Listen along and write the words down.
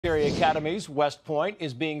Military academies, West Point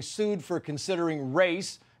is being sued for considering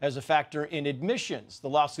race as a factor in admissions. The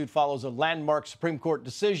lawsuit follows a landmark Supreme Court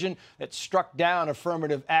decision that struck down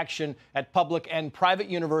affirmative action at public and private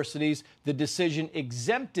universities. The decision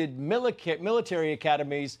exempted military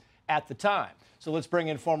academies at the time. So let's bring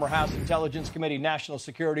in former House Intelligence Committee National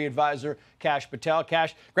Security Advisor Kash Patel.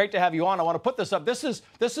 Kash, great to have you on. I want to put this up. This is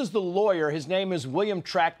the lawyer. His name is William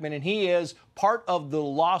Trackman, and he is part of the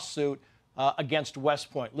lawsuit against West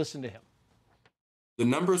Point. Listen to him. The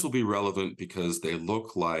numbers will be relevant because they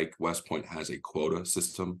look like West Point has a quota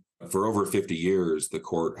system. For over 50 years, the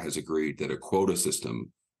court has agreed that a quota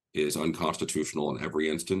system is unconstitutional in every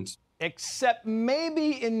instance. Except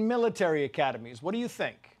maybe in military academies. What do you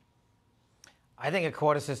think? I think a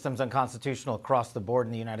quota system is unconstitutional across the board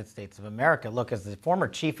in the United States of America. Look, as the former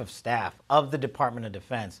chief of staff of the Department of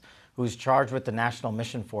Defense, who's charged with the National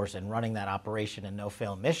Mission Force and running that operation and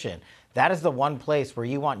no-fail mission, that is the one place where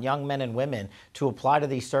you want young men and women to apply to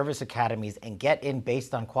these service academies and get in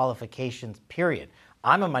based on qualifications, period.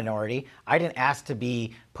 I'm a minority. I didn't ask to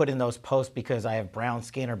be put in those posts because I have brown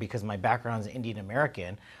skin or because my background is Indian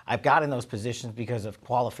American. I've got in those positions because of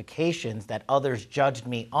qualifications that others judged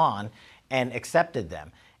me on and accepted them.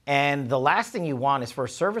 And the last thing you want is for a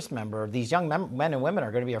service member, these young men and women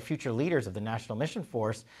are going to be our future leaders of the National Mission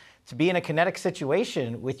Force, to be in a kinetic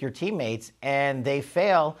situation with your teammates and they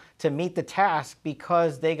fail to meet the task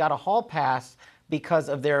because they got a hall pass because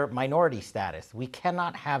of their minority status. We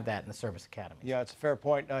cannot have that in the service academy. Yeah, it's a fair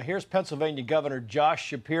point. Here's Pennsylvania Governor Josh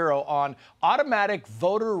Shapiro on automatic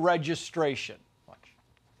voter registration.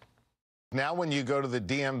 Now, when you go to the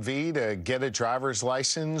DMV to get a driver's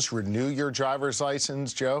license, renew your driver's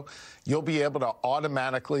license, Joe, you'll be able to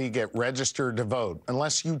automatically get registered to vote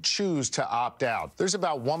unless you choose to opt out. There's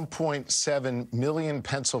about 1.7 million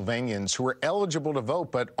Pennsylvanians who are eligible to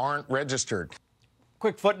vote but aren't registered.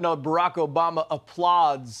 Quick footnote, Barack Obama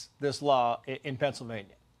applauds this law in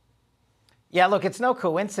Pennsylvania. Yeah, look, it's no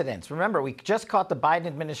coincidence. Remember, we just caught the Biden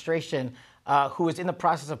administration who is in the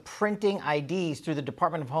process of printing IDs through the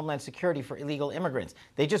Department of Homeland Security for illegal immigrants.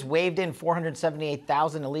 They just waved in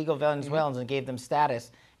 478,000 illegal Venezuelans and gave them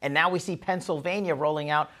status. And now we see Pennsylvania rolling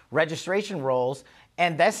out registration rolls.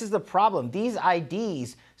 And this is the problem. These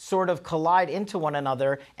IDs sort of collide into one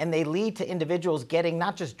another, and they lead to individuals getting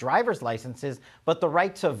not just driver's licenses, but the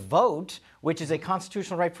right to vote, which is a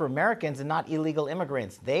constitutional right for Americans and not illegal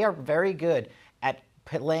immigrants. They are very good at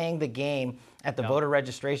playing the game at the voter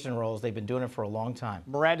registration rolls. They've been doing it for a long time.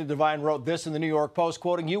 Miranda Devine wrote this in the New York Post,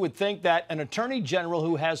 quoting, "You would think that an attorney general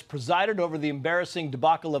who has presided over the embarrassing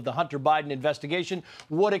debacle of the Hunter Biden investigation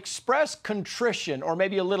would express contrition or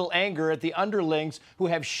maybe a little anger at the underlings who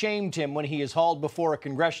have shamed him when he is hauled before a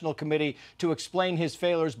congressional committee to explain his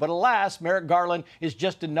failures. But alas, Merrick Garland is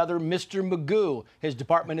just another Mr. Magoo. His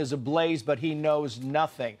department is ablaze, but he knows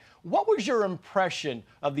nothing." What was your impression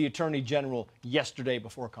of the attorney general yesterday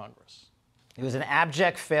before Congress? It was an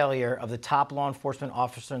abject failure of the top law enforcement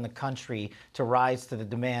officer in the country to rise to the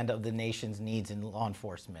demand of the nation's needs in law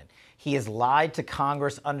enforcement. He has lied to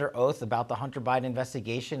Congress under oath about the Hunter Biden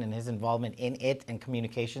investigation and his involvement in it and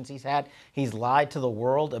communications he's had. He's lied to the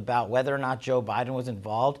world about whether or not Joe Biden was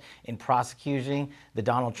involved in prosecuting the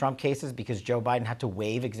Donald Trump cases because Joe Biden had to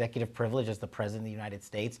waive executive privilege as the president of the United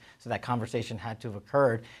States. So that conversation had to have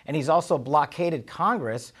occurred. And he's also blockaded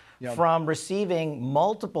Congress from receiving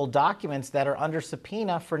multiple documents that are under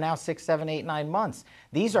subpoena for now 6, 7, 8, 9 months.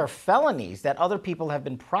 These are felonies that other people have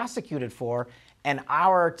been prosecuted for, and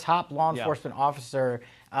our top law enforcement officer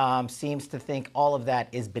seems to think all of that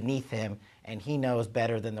is beneath him, and he knows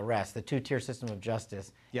better than the rest. The two-tier system of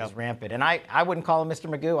justice is rampant. And I wouldn't call him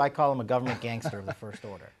Mr. Magoo. I call him a government gangster of the first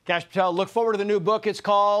order. Kash Patel, look forward to the new book. It's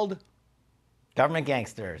called Government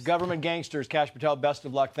Gangsters. Government Gangsters. Kash Patel, best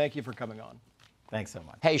of luck. Thank you for coming on. Thanks so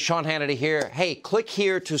much. Hey, Sean Hannity here. Hey, click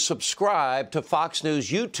here to subscribe to Fox News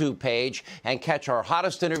YouTube page and catch our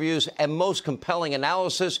hottest interviews and most compelling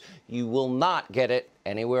analysis. You will not get it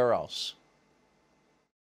anywhere else.